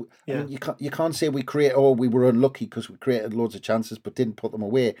weren't. Yeah. I mean, you can't say we were unlucky because we created loads of chances but didn't put them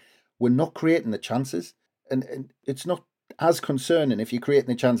away. We're not creating the chances, and it's not as concerning if you're creating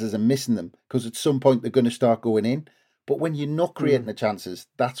the chances and missing them, because at some point they're going to start going in. But when you're not creating the chances,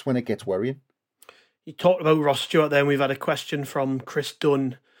 that's when it gets worrying. You talked about Ross Stewart there, and we've had a question from Chris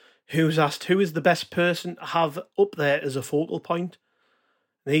Dunn, who's asked, who is the best person to have up there as a focal point?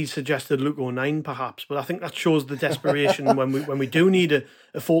 And he suggested Luke O'Nien, perhaps, but I think that shows the desperation when we do need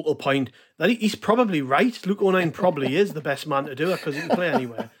a focal point. That he's probably right. Luke O'Nien probably is the best man to do it because he can play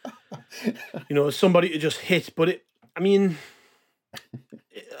anywhere. Somebody to just hit. But I'm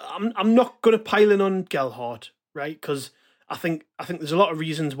not going to pile in on Gelhardt, right? Because I think there's a lot of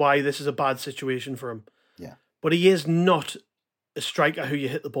reasons why this is a bad situation for him. Yeah. But he is not a striker who you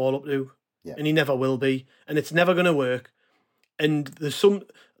hit the ball up to. Yeah. And he never will be. And it's never going to work. And there's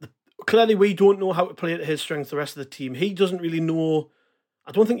clearly we don't know how to play to his strength, the rest of the team. He doesn't really know.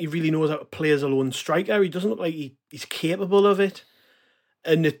 I don't think he really knows how to play as a lone striker. He doesn't look like he's capable of it.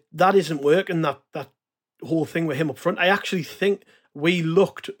 And that isn't working, that whole thing with him up front. I actually think we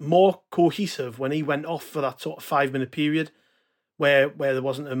looked more cohesive when he went off for that sort of 5-minute period where there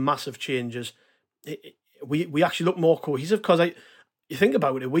wasn't a massive changes. We actually looked more cohesive because you think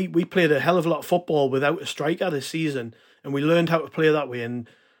about it, we played a hell of a lot of football without a striker this season, and we learned how to play that way. And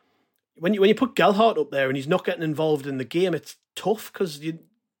when you put Gelhardt up there and he's not getting involved in the game, it's tough because you're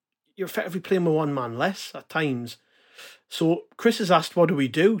effectively playing with one man less at times. So Chris has asked, what do we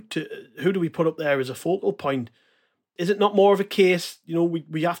do? Who do we put up there as a focal point? Is it not more of a case,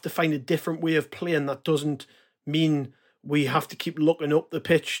 we have to find a different way of playing that doesn't mean we have to keep looking up the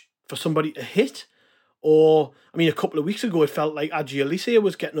pitch for somebody to hit? Or, I mean, a couple of weeks ago, it felt like Adji Elise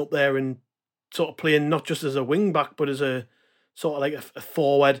was getting up there and sort of playing not just as a wing back, but as a sort of like a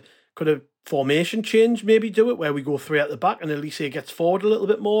forward. Could a formation change maybe do it, where we go 3 at the back and Elise gets forward a little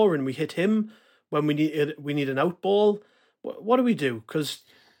bit more and we hit him when we need an out ball? What do we do? Because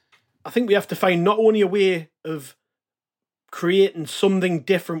I think we have to find not only a way of creating something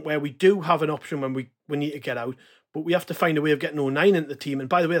different where we do have an option when we need to get out, but we have to find a way of getting O'Nien into the team. And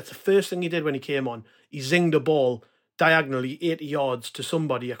by the way, that's the first thing he did when he came on. He zinged a ball diagonally 80 yards to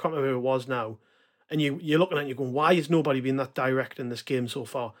somebody. I can't remember who it was now. And you're looking at it and you're going, why has nobody been that direct in this game so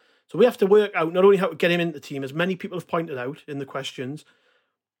far? So we have to work out not only how to get him into the team, as many people have pointed out in the questions,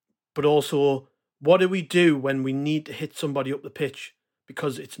 but also what do we do when we need to hit somebody up the pitch?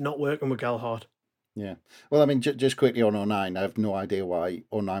 because it's not working with Gelhardt. Yeah. Well, I mean, just quickly on 09, I have no idea why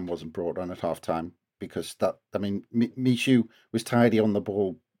 09 wasn't brought on at half-time, because Michu was tidy on the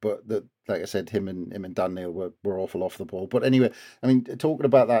ball, but like I said, him and Dan Neil were awful off the ball. But anyway, I mean, talking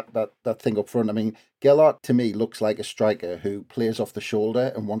about that thing up front, I mean, Gelhardt to me looks like a striker who plays off the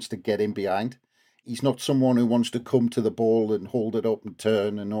shoulder and wants to get in behind. He's not someone who wants to come to the ball and hold it up and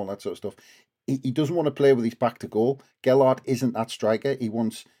turn and all that sort of stuff. He doesn't want to play with his back to goal. Gelhardt isn't that striker. He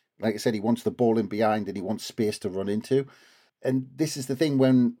wants, like I said, he wants the ball in behind and he wants space to run into. And this is the thing,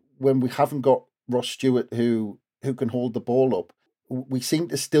 when we haven't got Ross Stewart who can hold the ball up, we seem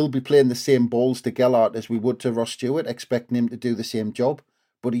to still be playing the same balls to Gelhardt as we would to Ross Stewart, expecting him to do the same job.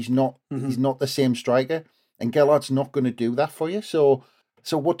 But he's not. Mm-hmm. He's not the same striker, and Gelhardt's not going to do that for you. So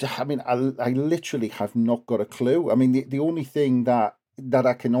I mean, I literally have not got a clue. I mean, the only thing that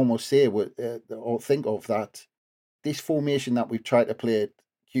I can almost say or think of, that this formation that we've tried to play at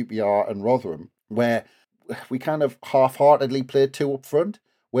QPR and Rotherham, where we kind of half-heartedly played two up front,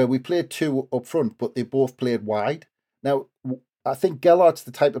 where we played two up front, but they both played wide. Now, I think Gelhardt's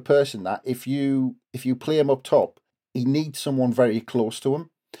the type of person that if you play him up top, he needs someone very close to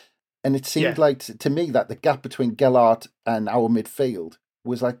him. And it seemed like to me that the gap between Gelhardt and our midfield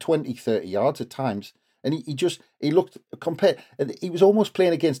was like 20, 30 yards at times. And he looked he was almost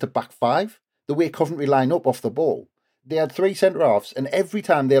playing against a back five, the way Coventry line up off the ball. They had three centre-halves, and every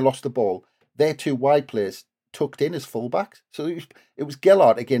time they lost the ball, their two wide players tucked in as fullbacks. So it was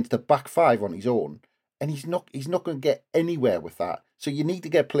Gelhardt against a back five on his own, and he's not going to get anywhere with that. So you need to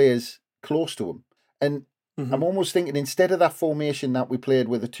get players close to him. And I'm almost thinking, instead of that formation that we played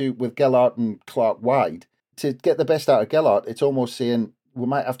with Gelhardt and Clark wide, to get the best out of Gelhardt, it's almost saying we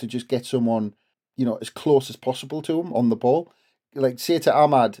might have to just get someone, as close as possible to him on the ball. Like, say to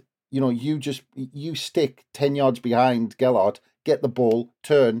Ahmad, you stick 10 yards behind Gelhardt, get the ball,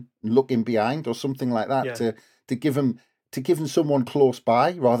 turn, and look in behind, or something like that, to give him someone close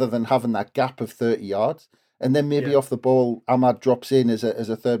by, rather than having that gap of 30 yards. And then maybe off the ball, Ahmad drops in as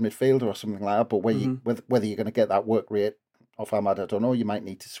a third midfielder or something like that. But whether you're going to get that work rate off Ahmad, I don't know. You might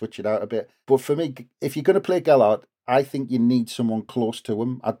need to switch it out a bit. But for me, if you're going to play Gelhardt, I think you need someone close to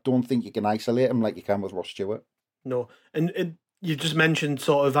him. I don't think you can isolate him like you can with Ross Stewart. No. And you just mentioned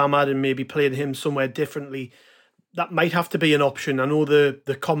sort of Ahmad and maybe playing him somewhere differently. That might have to be an option. I know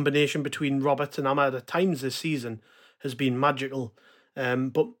the combination between Roberts and Ahmad at times this season has been magical.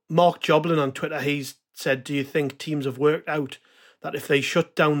 But Mark Joblin on Twitter, he's said, do you think teams have worked out that if they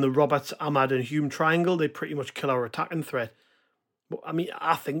shut down the Roberts, Ahmad and Hume triangle, they pretty much kill our attacking threat? Well, I mean,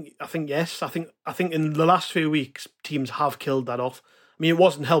 I think yes. I think in the last few weeks, teams have killed that off. I mean, it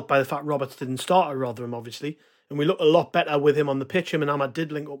wasn't helped by the fact Roberts didn't start at Rotherham, obviously, and we looked a lot better with him on the pitch. Him and Ahmad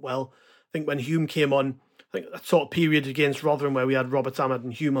did link up well. I think when Hume came on, I think that sort of period against Rotherham where we had Roberts, Ahmad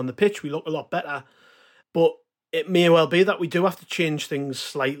and Hume on the pitch, we looked a lot better. But it may well be that we do have to change things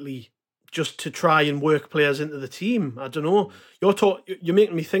slightly just to try and work players into the team. I don't know. You're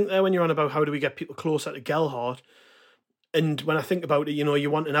making me think there when you're on about how do we get people closer to Gelhardt. And when I think about it, you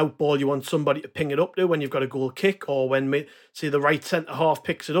want an out ball, you want somebody to ping it up to when you've got a goal kick, or when, say, the right centre half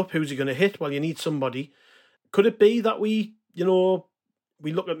picks it up, who's he going to hit? Well, you need somebody. Could it be that we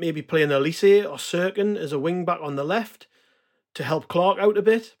look at maybe playing Elise or Sirkin as a wing back on the left to help Clark out a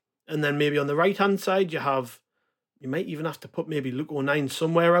bit? And then maybe on the right-hand side, you might even have to put maybe Luke O'Nien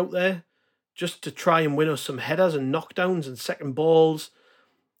somewhere out there just to try and win us some headers and knockdowns and second balls.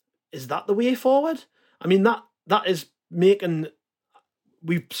 Is that the way forward? I mean, that is making...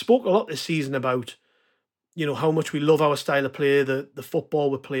 We've spoke a lot this season about, how much we love our style of play, the football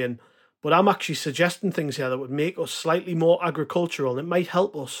we're playing. But I'm actually suggesting things here that would make us slightly more agricultural. It might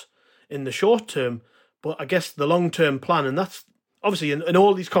help us in the short term, but I guess the long-term plan, and that's obviously in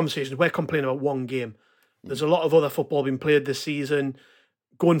all these conversations, we're complaining about one game. There's a lot of other football being played this season.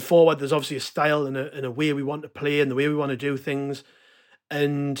 Going forward, there's obviously a style and a way we want to play and the way we want to do things.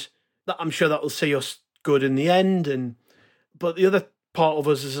 And that, I'm sure that will see us good in the end. But the other part of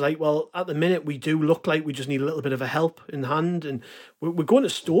us is like, well, at the minute, we do look like we just need a little bit of a help in hand. And we're going to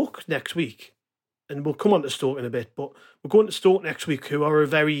Stoke next week. And we'll come on to Stoke in a bit. But we're going to Stoke next week, who are a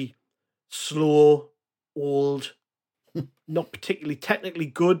very slow, old, not particularly technically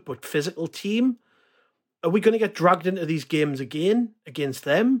good, but physical team. Are we going to get dragged into these games again against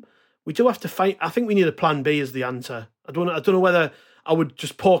them? We do have to fight. I think we need a plan B is the answer. I don't know whether I would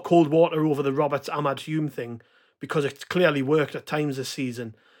just pour cold water over the Roberts, Ahmad, Hume thing, because it's clearly worked at times this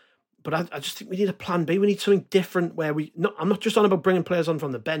season. But I just think we need a plan B. We need something different where I'm not just on about bringing players on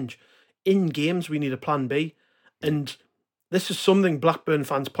from the bench. In games, we need a plan B. And this is something Blackburn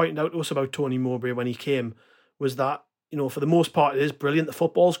fans pointed out to us about Tony Mowbray when he came, was that for the most part, it is brilliant. The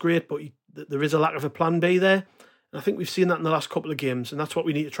football's great, but there is a lack of a plan B there. And I think we've seen that in the last couple of games, and that's what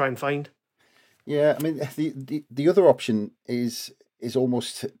we need to try and find. Yeah, I mean, the other option is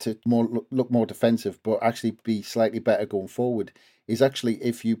almost to look more defensive, but actually be slightly better going forward. Is actually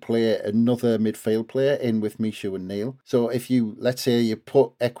if you play another midfield player in with Michu and Neil. So if you, let's say you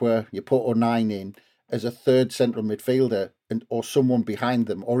put Ekwa, you put O'Nien in as a third central midfielder, or someone behind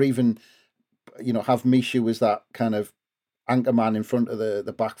them, or even, have Michu as that kind of anchor man in front of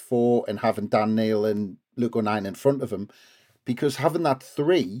the back four, and having Dan Neil and Luke O'Nien in front of him. Because having that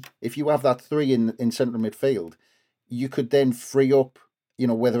three, if you have that three in central midfield, you could then free up,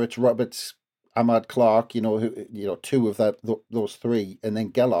 whether it's Roberts, Ahmad Clark, two of those three, and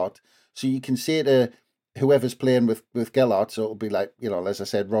then Gellert. So you can say to whoever's playing with Gellert, so it'll be like, as I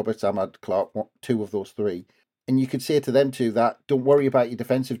said, Roberts, Ahmad Clark, two of those three. And you could say to them two that don't worry about your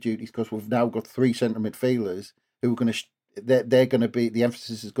defensive duties, because we've now got three central midfielders who are going to, they're going to be, the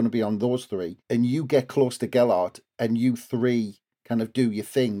emphasis is going to be on those three. And you get close to Gellert and you three kind of do your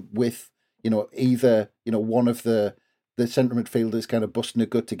thing with, either, one of the central midfielders kind of busting a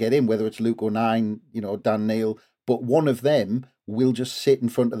gut to get in, whether it's Luke O'Nien, Dan Neil, but one of them will just sit in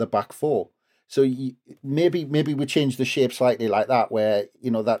front of the back four. So maybe we change the shape slightly like that, where,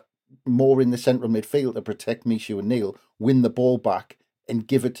 that more in the central midfield to protect Michu and Neil, win the ball back and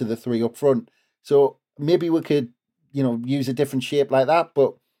give it to the three up front. So maybe we could, use a different shape like that.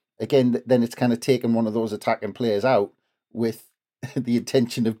 But again, then it's kind of taking one of those attacking players out with the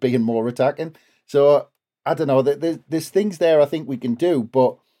intention of being more attacking. So I don't know, there's things there I think we can do,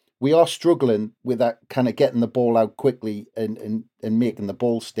 but we are struggling with that kind of getting the ball out quickly and making the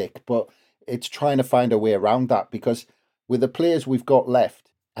ball stick. But it's trying to find a way around that, because with the players we've got left,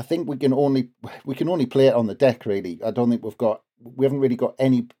 I think we can only play it on the deck, really. I don't think we haven't really got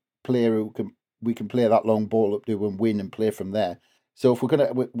any player who we can play that long ball up to and win and play from there. So if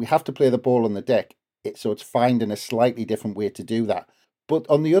we have to play the ball on the deck, so it's finding a slightly different way to do that. But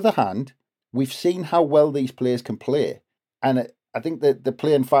on the other hand, we've seen how well these players can play. And I think that the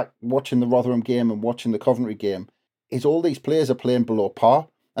play, in fact, watching the Rotherham game and watching the Coventry game, is all these players are playing below par.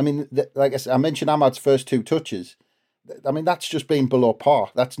 I mean, like I mentioned Ahmad's first two touches. I mean, that's just being below par.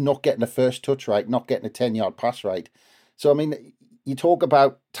 That's not getting a first touch right, not getting a 10-yard pass right. So, I mean, you talk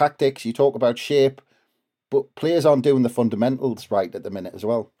about tactics, you talk about shape, but players aren't doing the fundamentals right at the minute as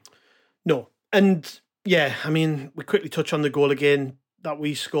well. No. And, yeah, I mean, we quickly touch on the goal again that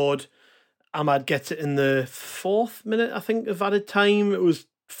we scored. Ahmad gets it in the 4th minute, I think, of added time. It was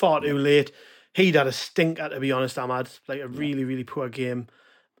far too late. He'd had a stinker, to be honest, Ahmad. Like a really, really poor game.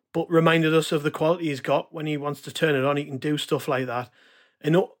 But reminded us of the quality he's got. When he wants to turn it on, he can do stuff like that.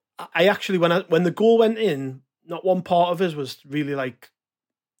 And I actually, when the goal went in, not one part of us was really like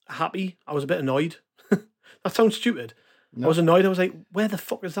happy. I was a bit annoyed. That sounds stupid. No. I was annoyed. I was like, where the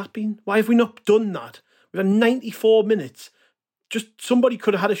fuck has that been? Why have we not done that? We've had 94 minutes. Just somebody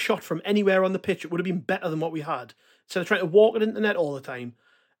could have had a shot from anywhere on the pitch. It would have been better than what we had. Instead of trying to walk it into the net all the time.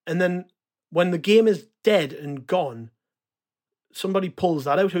 And then when the game is dead and gone, somebody pulls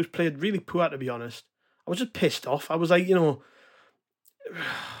that out who's played really poor, to be honest. I was just pissed off. I was like,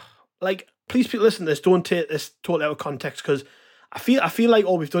 like, please people listen to this. Don't take this totally out of context, because I feel like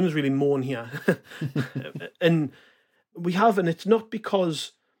all we've done is really moan here. And we have, and it's not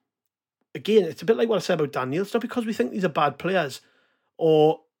because, again, it's a bit like what I said about Daniel. It's not because we think these are bad players,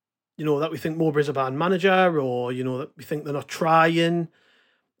 or, that we think Mowbray's a bad manager, or, that we think they're not trying.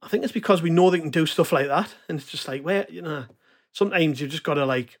 I think it's because we know they can do stuff like that. And it's just like, where, sometimes you've just got to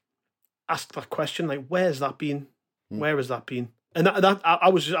like ask that question, like, where's that been? Where has that been? And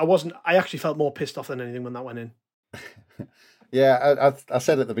I actually felt more pissed off than anything when that went in. Yeah, I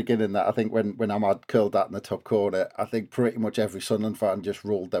said at the beginning that I think when Ahmad curled that in the top corner, I think pretty much every Sunderland fan just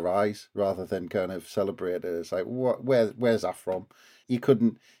rolled their eyes rather than kind of celebrate it. It's like, where's that from? You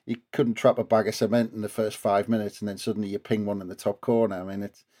couldn't trap a bag of cement in the first 5 minutes and then suddenly you ping one in the top corner. I mean,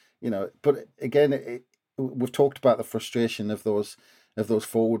 it's, but again, we've talked about the frustration of those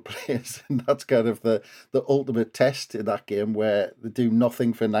forward players, and that's kind of the ultimate test in that game, where they do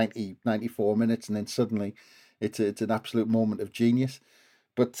nothing for 94 minutes and then suddenly it's an absolute moment of genius.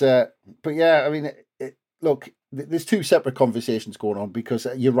 But yeah, I mean, look, there's two separate conversations going on, because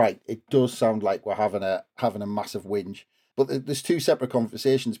you're right, it does sound like we're having a massive whinge. But there's two separate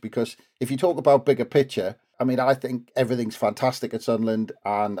conversations, because if you talk about bigger picture, I mean, I think everything's fantastic at Sunderland,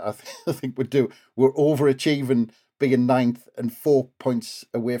 and I think we're overachieving, being 9th and 4 points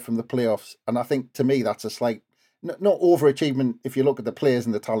away from the playoffs. And I think, to me, that's a slight, not overachievement if you look at the players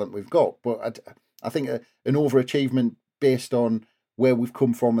and the talent we've got, but I think an overachievement based on where we've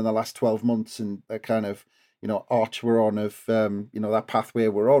come from in the last 12 months and a kind of, arch we're on, of that pathway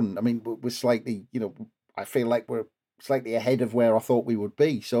we're on. I mean, we're slightly, I feel like we're slightly ahead of where I thought we would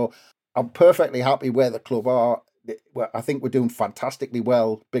be. So I'm perfectly happy where the club are. I think we're doing fantastically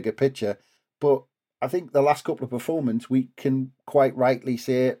well, bigger picture. But I think the last couple of performances, we can quite rightly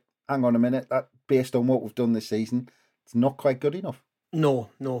say, hang on a minute, that based on what we've done this season, it's not quite good enough. No.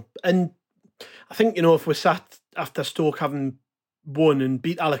 And I think, if we're sat after Stoke having won and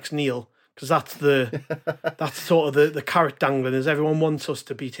beat Alex Neil, because that's sort of the carrot dangling, is everyone wants us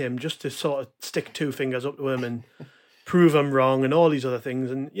to beat him just to sort of stick two fingers up to him and prove him wrong and all these other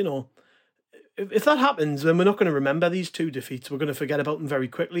things. And, if that happens, then we're not going to remember these two defeats. We're going to forget about them very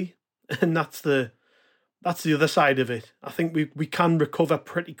quickly. And that's the other side of it. I think we can recover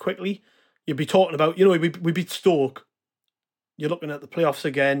pretty quickly. You'd be talking about, we beat Stoke. You're looking at the playoffs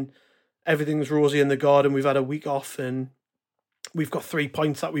again. Everything's rosy in the garden. We've had a week off and we've got 3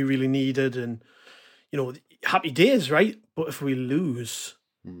 points that we really needed. And, happy days, right? But if we lose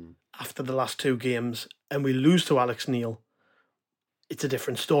after the last 2 games and we lose to Alex Neil, it's a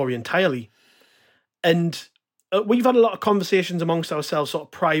different story entirely. And we've had a lot of conversations amongst ourselves sort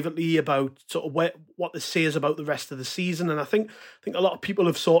of privately about sort of what this says about the rest of the season. And I think a lot of people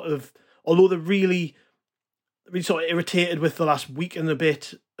have sort of, although they're really sort of irritated with the last week and a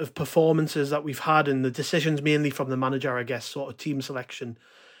bit of performances that we've had and the decisions mainly from the manager, I guess, sort of team selection,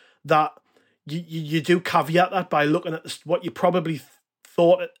 that you do caveat that by looking at what you probably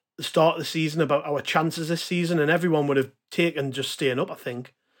thought at the start of the season about our chances this season, and everyone would have taken just staying up, I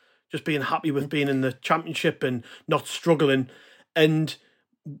think. Just being happy with being in the championship and not struggling. And,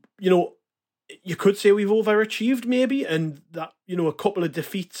 you could say we've overachieved maybe, and that, a couple of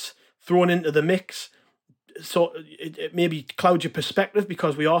defeats thrown into the mix, so it maybe clouds your perspective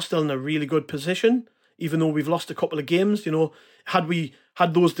because we are still in a really good position, even though we've lost a couple of games.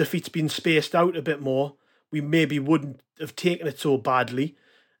 Had those defeats been spaced out a bit more, we maybe wouldn't have taken it so badly.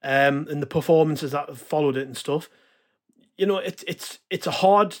 And the performances that have followed it and stuff. It's a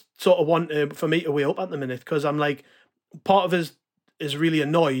hard sort of one for me to weigh up at the minute, because I'm like, part of us is really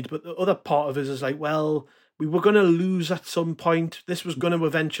annoyed, but the other part of us is like, well, we were going to lose at some point. This was going to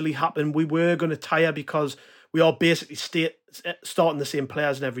eventually happen. We were going to tire because we are basically starting the same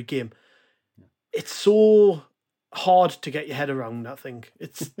players in every game. It's so hard to get your head around, I think.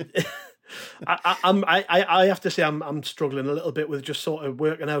 It's I have to say I'm struggling a little bit with just sort of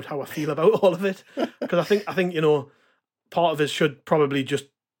working out how I feel about all of it, because I think part of us should probably just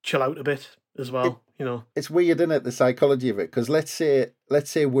chill out a bit as well. It's weird, isn't it, the psychology of it? Because let's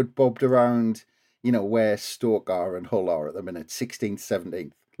say we'd bobbed around, where Stoke are and Hull are at the minute, 16th,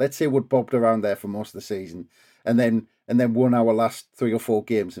 17th. Let's say we'd bobbed around there for most of the season, and then won our last 3 or 4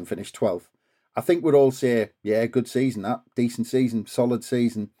 games and finished 12th. I think we'd all say, yeah, good season, that decent season, solid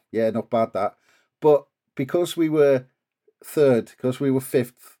season, yeah, not bad that. But because we were 3rd, because we were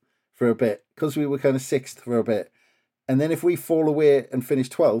 5th for a bit, because we were kind of 6th for a bit. And then if we fall away and finish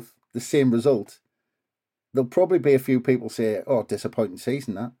 12th, the same result, there'll probably be a few people say, oh, disappointing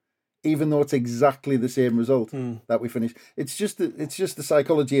season that, even though it's exactly the same result that we finished. It's just the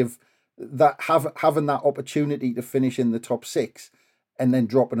psychology of that, having that opportunity to finish in the top 6 and then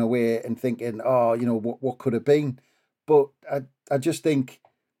dropping away and thinking, oh, what could have been. But I just think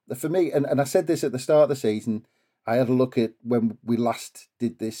that for me, and I said this at the start of the season, I had a look at when we last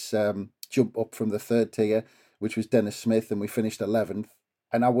did this jump up from the 3rd tier, which was Dennis Smith, and we finished 11th.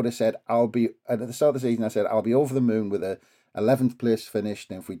 And I would have said, and at the start of the season, I said, I'll be over the moon with a 11th place finish.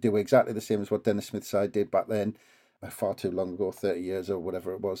 And if we do exactly the same as what Dennis Smith's side did back then, far too long ago, 30 years or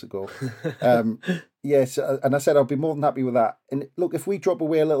whatever it was ago. Yes, and I said, I'll be more than happy with that. And look, if we drop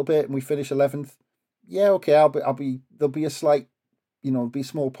away a little bit and we finish 11th, yeah, okay, there'll be a slight, there'll be a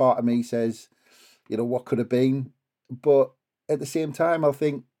small part of me says, what could have been. But at the same time, I'll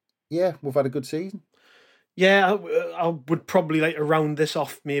think, yeah, we've had a good season. Yeah, I would probably like to round this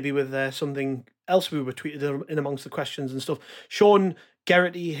off maybe with something else we were tweeted in amongst the questions and stuff. Sean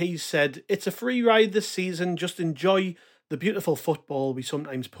Gerrity, he said, it's a free ride this season. Just enjoy the beautiful football we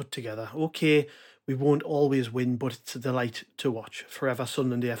sometimes put together. Okay, we won't always win, but it's a delight to watch. Forever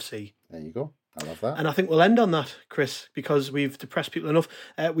Sunderland FC. There you go. I love that. And I think we'll end on that, Chris, because we've depressed people enough.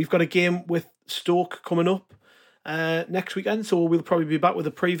 We've got a game with Stoke coming up next weekend, so we'll probably be back with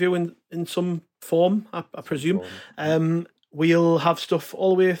a preview in some form, I presume. We'll have stuff all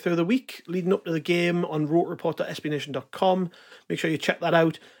the way through the week leading up to the game on rotareport.sbnation.com. Make sure you check that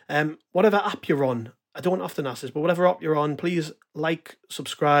out. Whatever app you're on, I don't often ask this, but whatever app you're on, please like,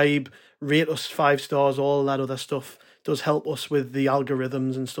 subscribe, rate us 5 stars, all that other stuff. It does help us with the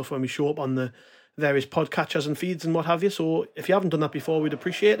algorithms and stuff when we show up on the various podcatchers and feeds and what have you. So if you haven't done that before, we'd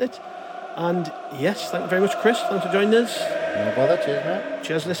appreciate it. And yes, thank you very much, Chris. Thanks for joining us. No bother. Cheers, mate.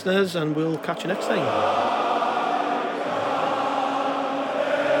 Cheers, listeners, and we'll catch you next time.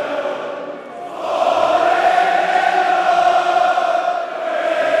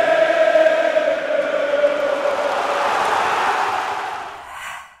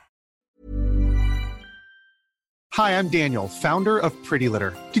 Hi, I'm Daniel, founder of Pretty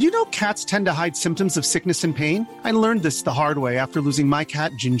Litter. Did you know cats tend to hide symptoms of sickness and pain? I learned this the hard way after losing my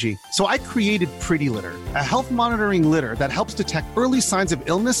cat, Gingy. So I created Pretty Litter, a health monitoring litter that helps detect early signs of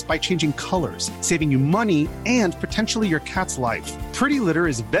illness by changing colors, saving you money and potentially your cat's life. Pretty Litter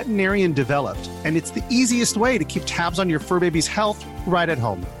is veterinarian developed, and it's the easiest way to keep tabs on your fur baby's health right at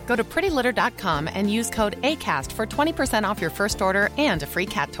home. Go to prettylitter.com and use code ACAST for 20% off your first order and a free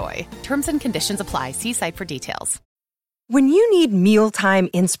cat toy. Terms and conditions apply. See site for details. When you need mealtime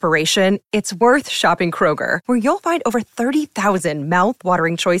inspiration, it's worth shopping Kroger, where you'll find over 30,000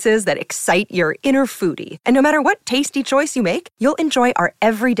 mouth-watering choices that excite your inner foodie. And no matter what tasty choice you make, you'll enjoy our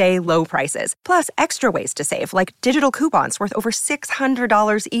everyday low prices, plus extra ways to save, like digital coupons worth over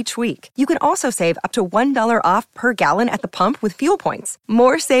 $600 each week. You can also save up to $1 off per gallon at the pump with fuel points.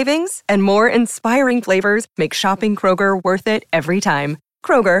 More savings and more inspiring flavors make shopping Kroger worth it every time.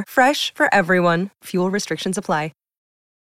 Kroger, fresh for everyone. Fuel restrictions apply.